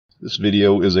This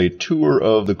video is a tour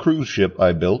of the cruise ship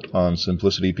I built on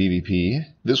Simplicity PvP.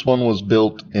 This one was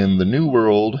built in the New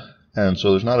World, and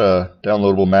so there's not a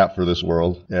downloadable map for this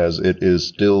world, as it is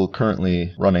still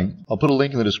currently running. I'll put a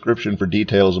link in the description for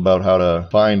details about how to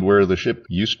find where the ship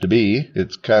used to be.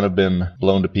 It's kind of been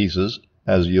blown to pieces,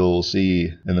 as you'll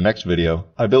see in the next video.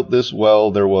 I built this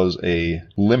while there was a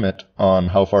limit on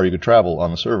how far you could travel on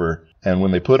the server, and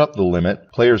when they put up the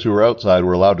limit, players who were outside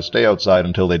were allowed to stay outside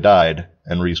until they died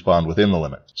and respawned within the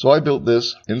limit. So I built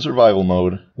this in survival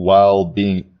mode while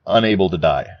being unable to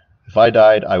die. If I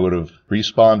died, I would have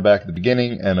respawned back at the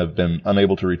beginning and have been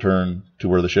unable to return to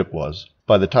where the ship was.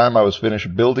 By the time I was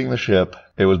finished building the ship,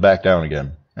 it was back down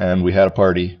again, and we had a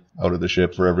party out of the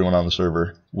ship for everyone on the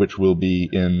server, which will be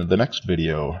in the next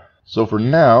video. So for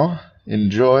now,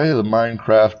 enjoy the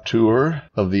Minecraft tour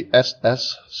of the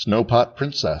SS Snowpot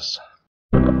Princess.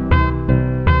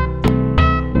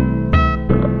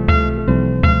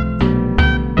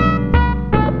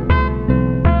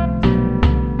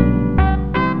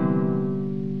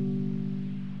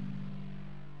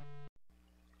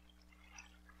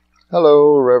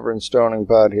 Hello, Reverend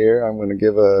Stoningpot here. I'm going to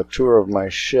give a tour of my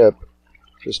ship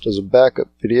just as a backup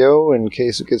video in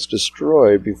case it gets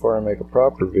destroyed before I make a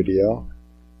proper video.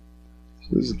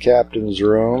 So this is the captain's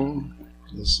room.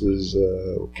 This is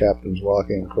captain's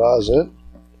walk-in closet.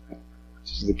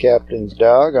 This is the captain's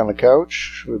dog on the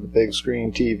couch with a big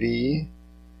screen TV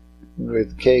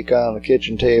with cake on the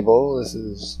kitchen table. This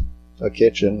is a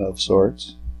kitchen of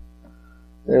sorts.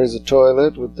 There's a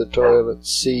toilet with the toilet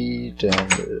seat and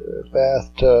a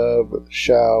bathtub with a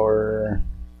shower.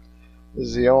 This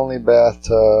is the only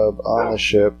bathtub on the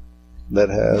ship that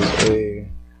has a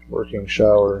working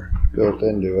shower built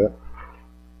into it.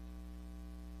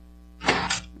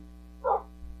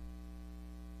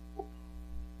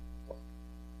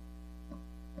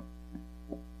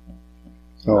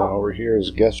 Oh, over here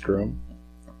is guest room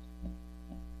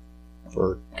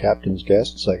for captain's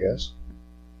guests, I guess.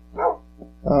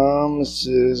 This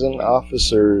is an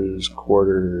officer's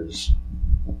quarters,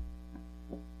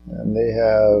 and they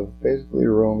have basically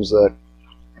rooms that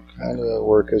kind of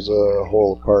work as a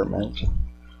whole apartment.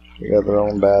 They got their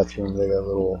own bathroom, they got a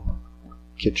little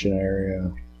kitchen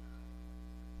area,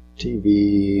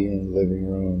 TV, and living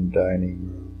room, dining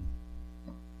room,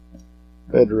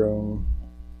 bedroom.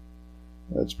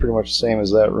 That's pretty much the same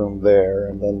as that room there,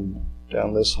 and then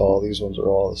down this hall, these ones are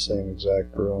all the same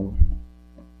exact room.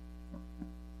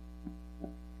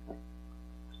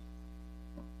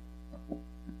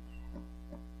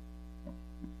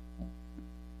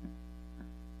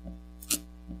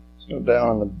 So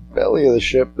down in the belly of the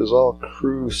ship is all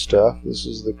crew stuff. This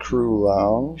is the crew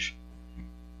lounge.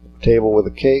 Table with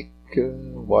a cake,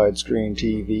 widescreen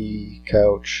TV,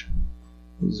 couch.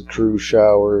 These are crew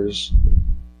showers.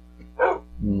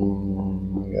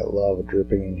 We got lava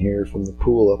dripping in here from the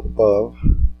pool up above.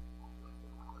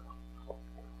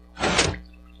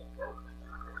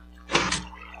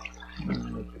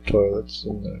 The toilets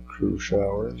and the crew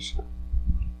showers.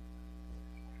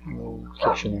 Little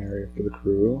kitchen area for the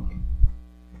crew.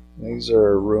 These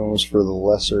are rooms for the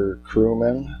lesser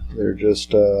crewmen. They're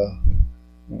just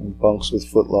bunks with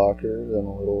foot lockers and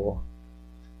a little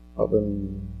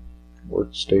oven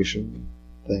workstation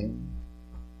thing.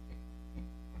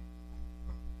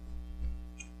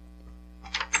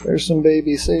 There's some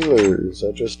baby sailors.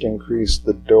 I just increased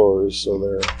the doors so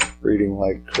they're breeding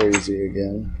like crazy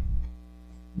again.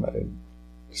 My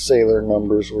sailor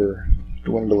numbers were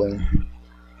dwindling.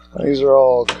 These are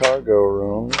all cargo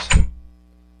rooms.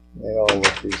 They all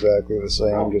look exactly the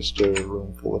same, just a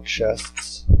room full of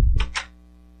chests.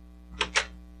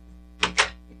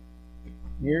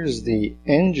 Here's the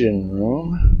engine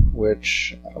room,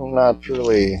 which I'm not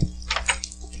really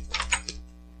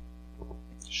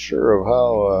sure of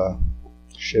how a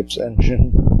ship's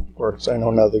engine works. I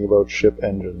know nothing about ship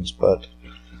engines, but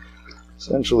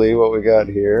essentially what we got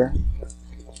here,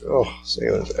 oh,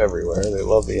 sailors everywhere, they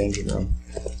love the engine room.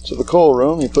 So the coal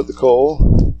room, you put the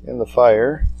coal in the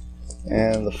fire,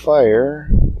 and the fire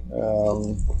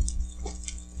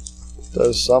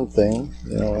does something,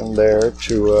 in there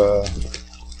to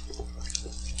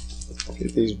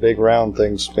get these big round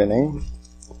things spinning.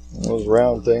 And those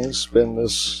round things spin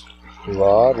this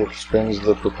rod, which spins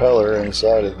the propeller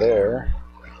inside of there.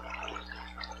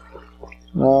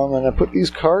 And I put these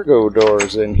cargo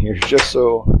doors in here just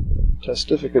so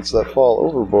testificates that fall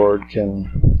overboard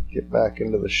can get back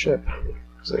into the ship,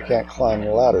 because they can't climb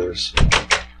the ladders.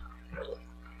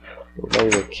 Or maybe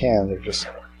they can, they're just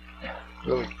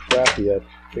really crappy at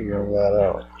figuring that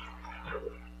out.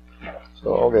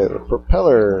 So, okay, the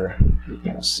propeller, you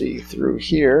can see through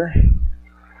here.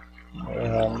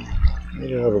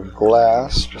 made out of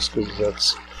glass just because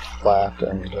that's flat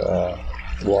and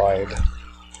wide.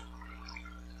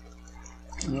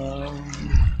 Now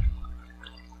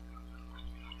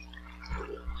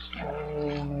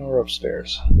we're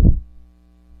upstairs.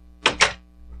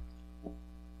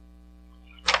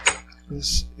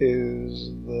 This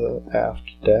is the aft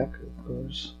deck, of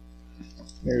course.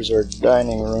 Here's our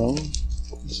dining room.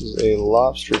 This is a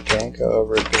lobster tank,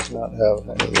 however it does not have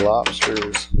any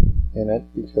lobsters in it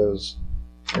because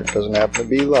there doesn't happen to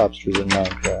be lobsters in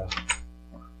Minecraft.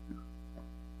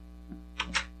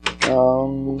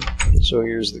 So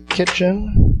here's the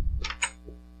kitchen.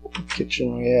 In the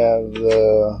kitchen we have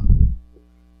the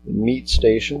meat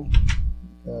station.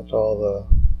 Got all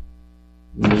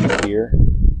the meat here.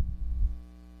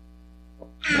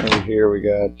 Over here we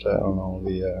got, I don't know,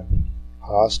 the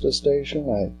pasta station?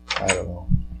 I don't know.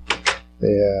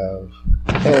 They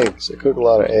have eggs. They cook a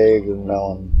lot of eggs and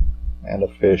melon and a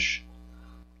fish.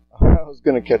 I was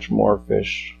going to catch more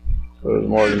fish. So there's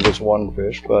more than just one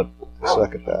fish, but I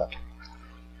suck at that.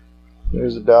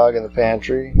 There's a dog in the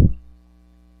pantry.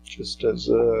 Just as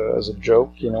a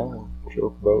joke, you know,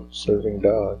 joke about serving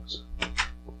dogs.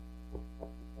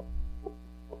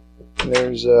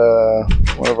 There's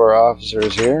one of our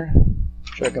officers here,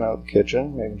 checking out the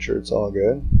kitchen, making sure it's all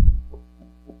good.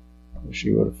 Wish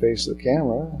he would have faced the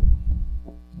camera.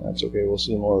 That's okay, we'll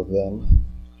see more of them.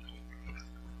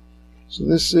 So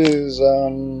this is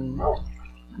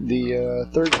the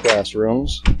third class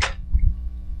rooms,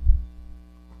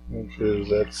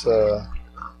 that's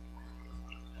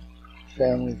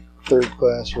family third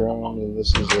class room, and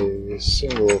this is a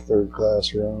single third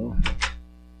class room.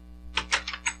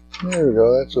 There we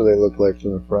go, that's what they look like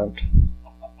from the front.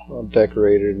 All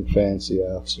decorated and fancy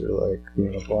officer-like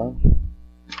uniform.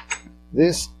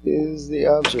 This is the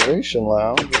observation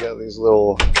lounge. We got these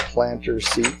little planter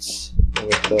seats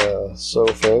with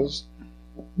sofas.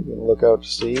 You can look out to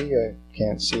sea. I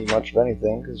can't see much of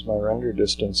anything because my render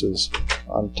distance is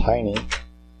on tiny.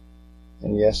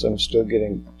 And yes, I'm still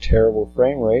getting terrible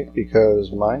frame rate because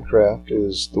Minecraft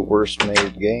is the worst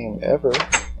made game ever.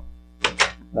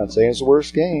 Not saying it's the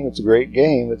worst game, it's a great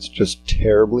game, it's just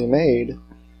terribly made.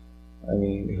 I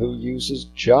mean, who uses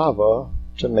Java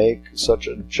to make such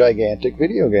a gigantic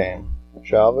video game?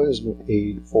 Java is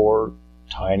made for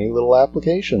tiny little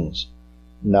applications,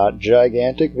 not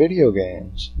gigantic video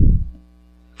games.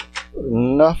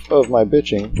 Enough of my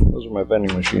bitching. Those are my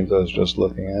vending machines I was just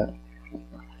looking at.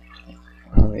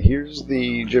 Here's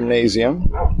the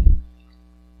gymnasium,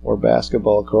 or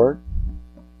basketball court.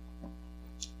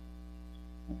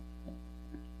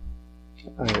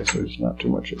 I guess there's not too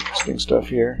much interesting stuff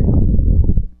here.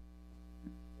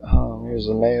 Here's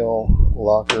the male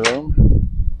locker room.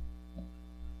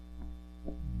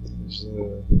 There's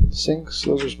the sinks.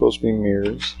 Those are supposed to be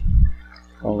mirrors.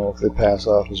 I don't know if they pass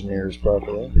off as mirrors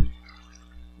properly.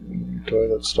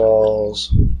 Toilet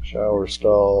stalls, shower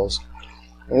stalls.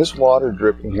 And this water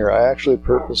dripping here, I actually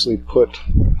purposely put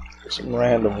some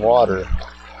random water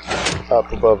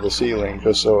up above the ceiling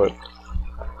just so it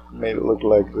made it look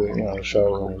like the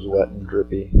shower room was wet and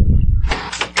drippy.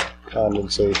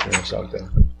 Condensation or something.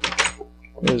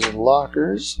 There's the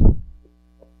lockers.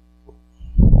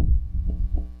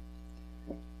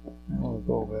 I'll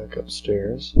go back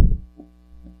upstairs.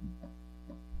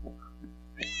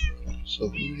 So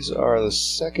these are the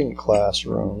second class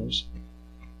rooms.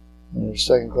 In the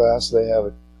second class they have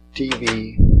a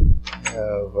TV, they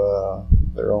have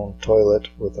their own toilet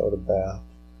without a bath.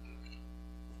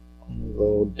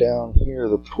 Although down here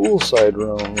the poolside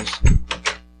rooms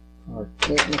are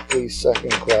technically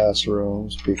second class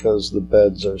rooms because the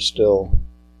beds are still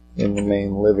in the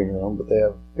main living room, but they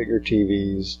have bigger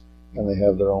TVs and they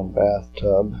have their own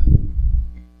bathtub. And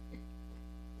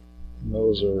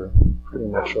those are pretty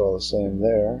much all the same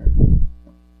there.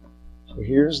 So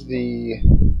here's the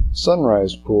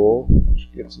sunrise pool, which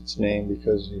gets its name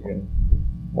because you can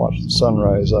watch the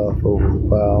sunrise off over the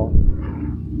bow.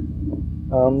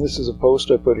 This is a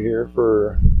post I put here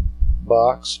for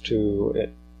Box to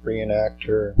reenact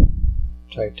her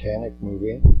Titanic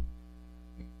movie.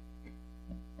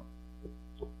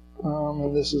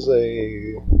 And this is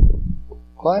a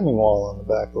climbing wall on the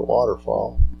back of the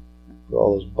waterfall.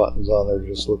 All those buttons on there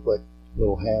just look like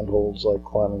little handholds like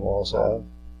climbing walls have.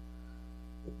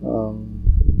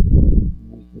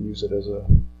 You can use it as a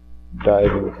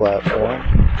diving platform.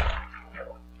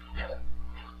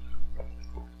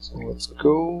 So let's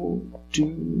go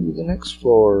to the next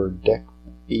floor, Deck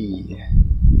B.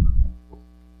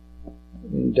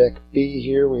 In Deck B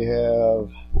here we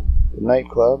have the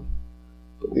nightclub.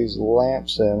 Put these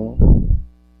lamps in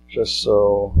just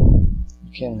so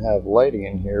you can have lighting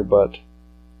in here, but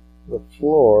the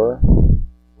floor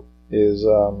is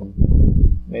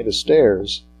made of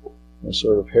stairs in a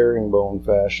sort of herringbone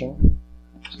fashion,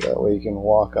 so that way you can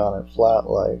walk on it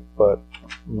flat-like, but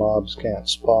mobs can't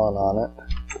spawn on it.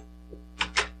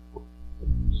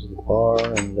 There's the bar,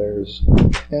 and there's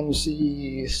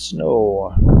MC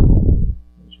Snow.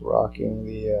 He's rocking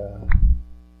the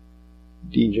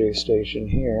DJ station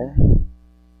here.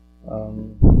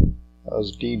 That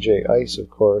was DJ Ice, of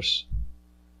course,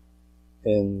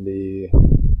 in the...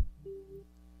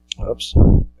 Oops.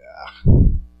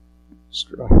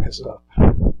 Screwing this up.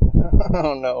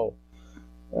 Oh no.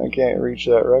 I can't reach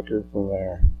that record from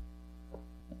there.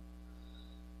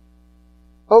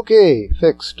 Okay,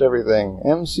 fixed everything.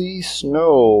 MC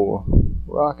Snow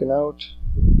rocking out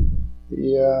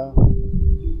the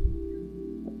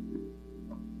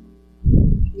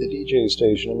DJ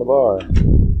station in the bar,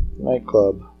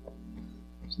 nightclub.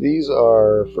 So these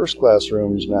are first class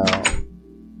rooms now.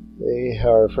 They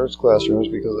are first class rooms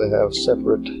because they have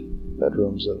separate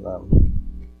bedrooms in them.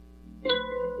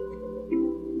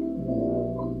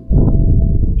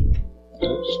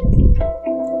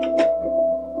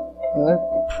 And they're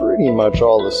pretty much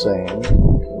all the same.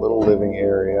 A little living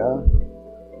area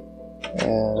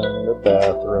and a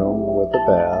bathroom with a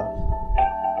bath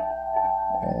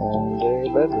and a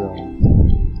bedroom.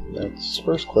 That's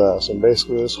first class, and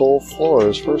basically this whole floor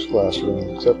is first class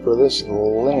room, except for this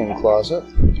little linen closet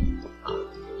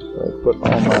where I put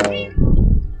all my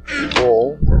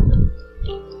wool.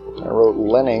 I wrote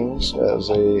Lennings as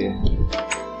a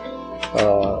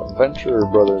Venture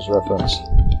Brothers reference.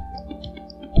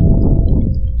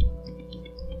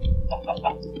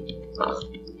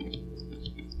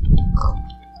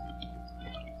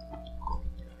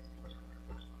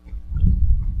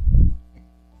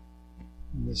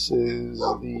 This is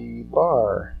the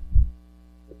bar.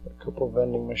 A couple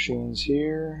vending machines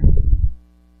here.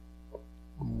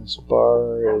 And this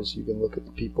bar is, you can look at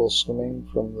the people swimming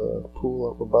from the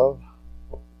pool up above.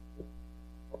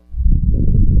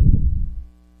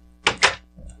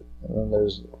 And then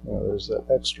there's that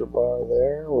extra bar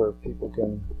there where people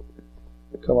can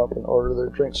come up and order their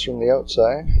drinks from the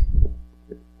outside.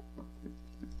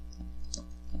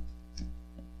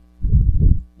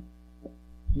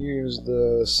 Here's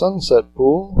the sunset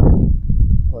pool.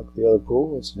 Like the other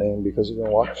pool, it's named because you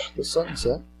can watch the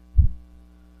sunset.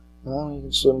 Now you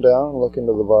can swim down and look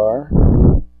into the bar.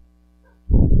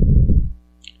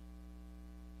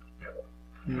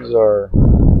 These are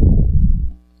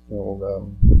old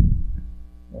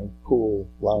pool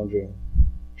lounging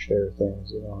chair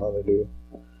things, you know how they do.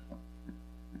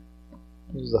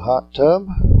 Here's the hot tub.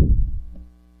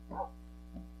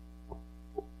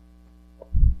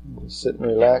 Just sit and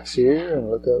relax here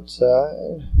and look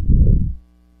outside.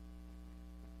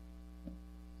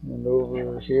 And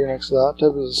over here next to the hot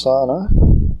tub is a sauna.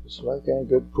 Just like any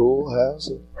good pool has,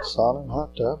 a sauna and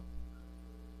hot tub.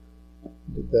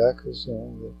 Did that because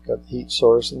they've got the heat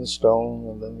source in the stone,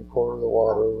 and then you pour the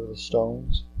water over the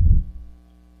stones.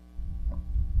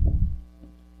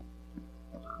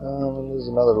 And there's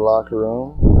another locker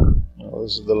room. Well,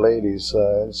 this is the ladies'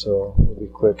 side, so we'll be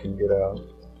quick and get out.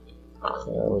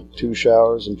 With 2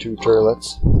 showers and 2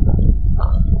 toilets.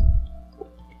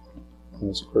 And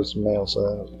this, of course, the male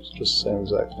side. It's just the same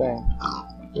exact thing.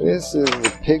 This is the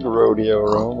pig rodeo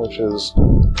room, which is...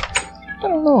 I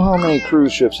don't know how many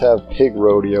cruise ships have pig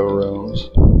rodeo rooms.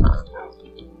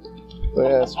 But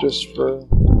yeah, it's just for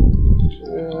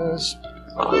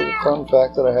the fun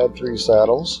fact that I had 3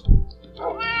 saddles.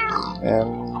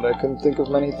 And I couldn't think of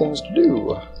many things to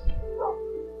do.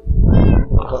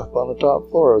 Up on the top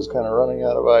floor, I was kind of running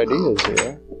out of ideas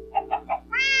here.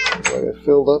 So I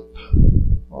filled up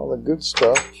all the good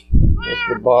stuff with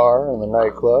the bar and the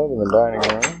nightclub and the dining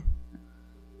room.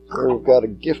 Here we've got a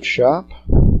gift shop.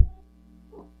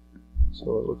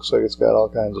 So it looks like it's got all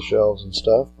kinds of shelves and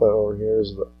stuff, but over here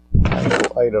is the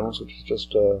actual items, which is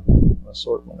just an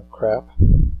assortment of crap.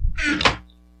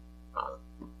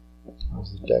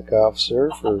 There's the deck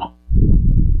officer for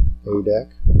A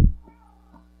deck.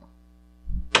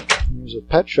 Here's a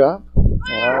pet shop,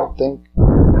 and I don't think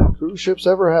cruise ships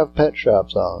ever have pet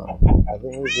shops on them. I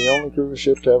think it was the only cruise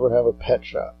ship to ever have a pet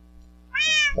shop.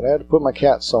 But I had to put my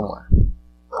cat somewhere.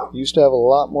 I used to have a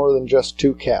lot more than just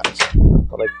 2 cats,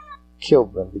 but I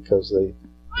killed them because they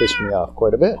pissed me off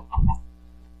quite a bit.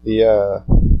 The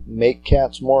Make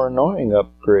Cats More Annoying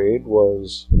upgrade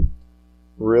was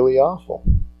really awful.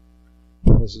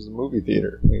 This is the movie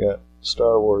theater. We got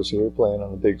Star Wars here playing on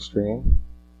the big screen.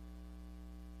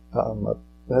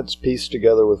 That's pieced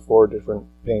together with 4 different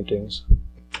paintings.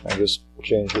 I just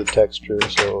changed the texture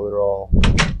so they're all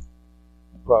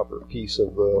proper piece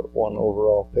of the one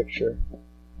overall picture.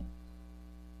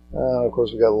 Of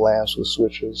course, we got lamps with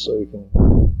switches, so you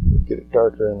can get it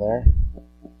darker in there.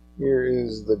 Here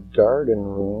is the garden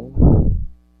room.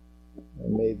 I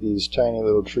made these tiny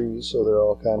little trees, so they're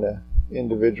all kind of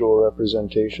individual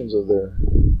representations of their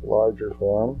larger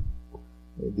form.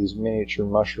 Made these miniature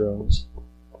mushrooms,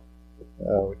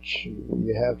 which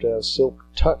you have to have silk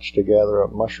touch to gather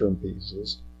up mushroom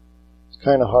pieces. It's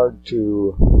kind of hard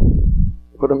to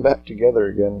put them back together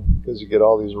again because you get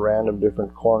all these random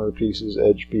different corner pieces,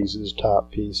 edge pieces, top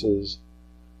pieces.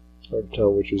 It's hard to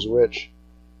tell which is which.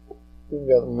 We've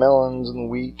got melons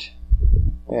and wheat,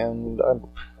 and I'm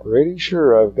pretty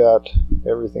sure I've got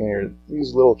everything here.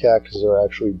 These little cactuses are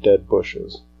actually dead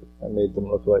bushes. I made them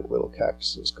look like little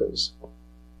cactuses because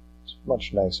it's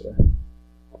much nicer.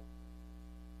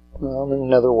 The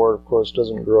netherwort, of course,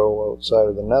 doesn't grow outside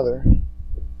of the nether.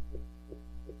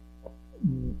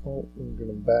 Oh, I'm going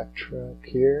to backtrack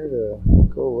here to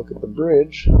go look at the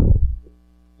bridge,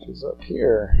 which is up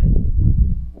here.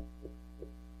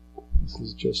 This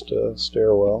is just a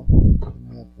stairwell.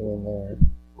 Nothing in there.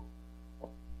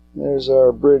 There's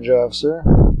our bridge officer.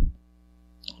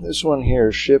 This one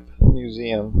here, Ship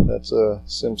Museum. That's a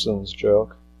Simpsons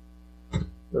joke.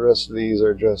 The rest of these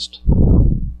are just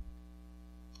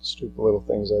stupid little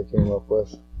things I came up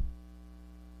with.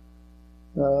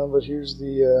 But here's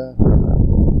the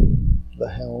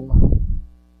helm.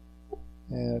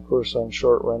 And of course on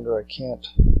short render I can't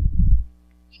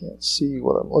see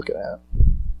what I'm looking at.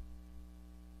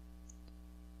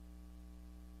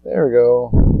 There we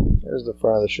go. There's the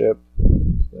front of the ship.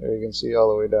 There you can see all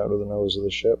the way down to the nose of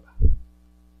the ship.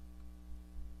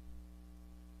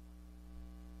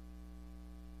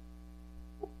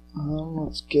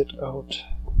 Let's get out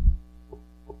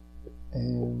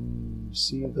and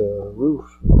see the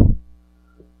roof.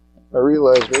 I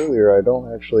realized earlier I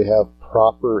don't actually have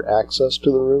proper access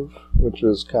to the roof, which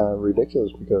is kind of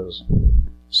ridiculous because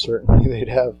certainly they'd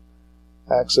have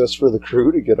access for the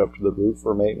crew to get up to the roof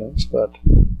for maintenance, but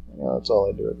that's all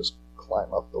I do. I just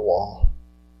climb up the wall.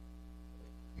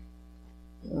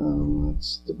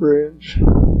 That's the bridge.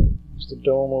 There's the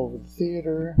dome over the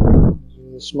theater. These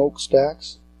are the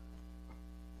smokestacks.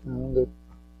 They're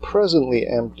presently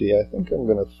empty. I think I'm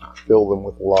going to fill them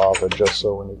with lava just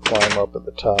so when you climb up at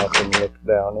the top and look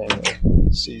down in,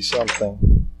 you'll see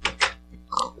something.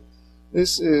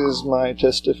 This is my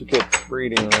testificate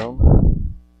breeding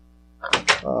room.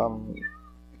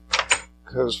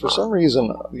 Because for some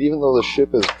reason, even though the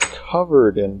ship is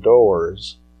covered in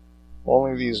doors,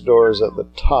 only these doors at the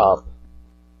top,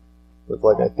 with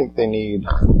I think they need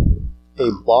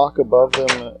a block above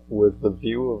them with the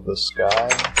view of the sky.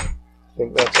 I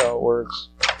think that's how it works.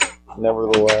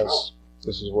 Nevertheless,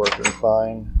 this is working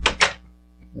fine.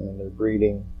 And they're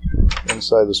breeding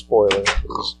inside the spoiler.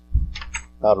 It's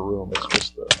not a room, it's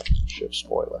just the ship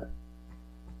spoiler.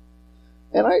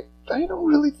 And I don't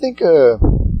really think a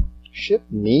ship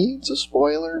needs a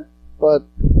spoiler, but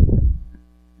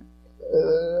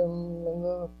in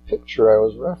the picture I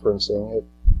was referencing, it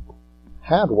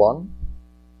had one.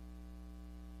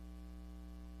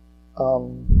 I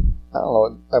don't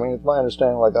know. I mean, it's my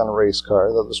understanding, like on a race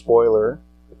car, that the spoiler,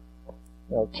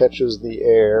 catches the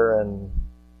air and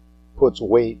puts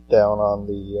weight down on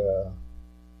the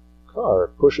car.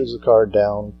 It pushes the car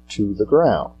down to the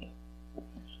ground.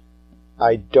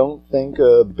 I don't think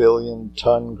a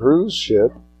billion-ton cruise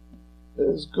ship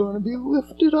is going to be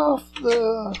lifted off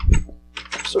the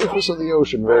surface of the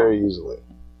ocean very easily.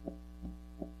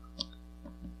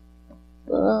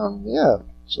 But, yeah,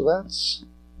 so that's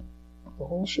the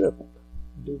whole ship.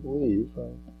 I do believe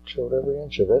I showed every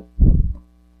inch of it.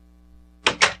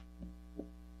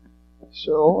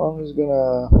 So I'm just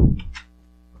gonna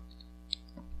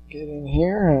get in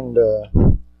here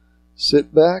and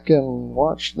sit back and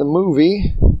watch the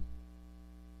movie.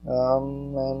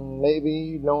 And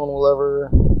maybe no one will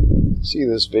ever see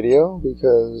this video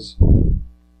because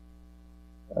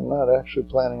I'm not actually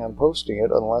planning on posting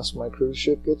it unless my cruise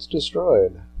ship gets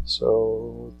destroyed.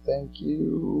 So thank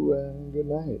you and good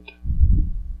night.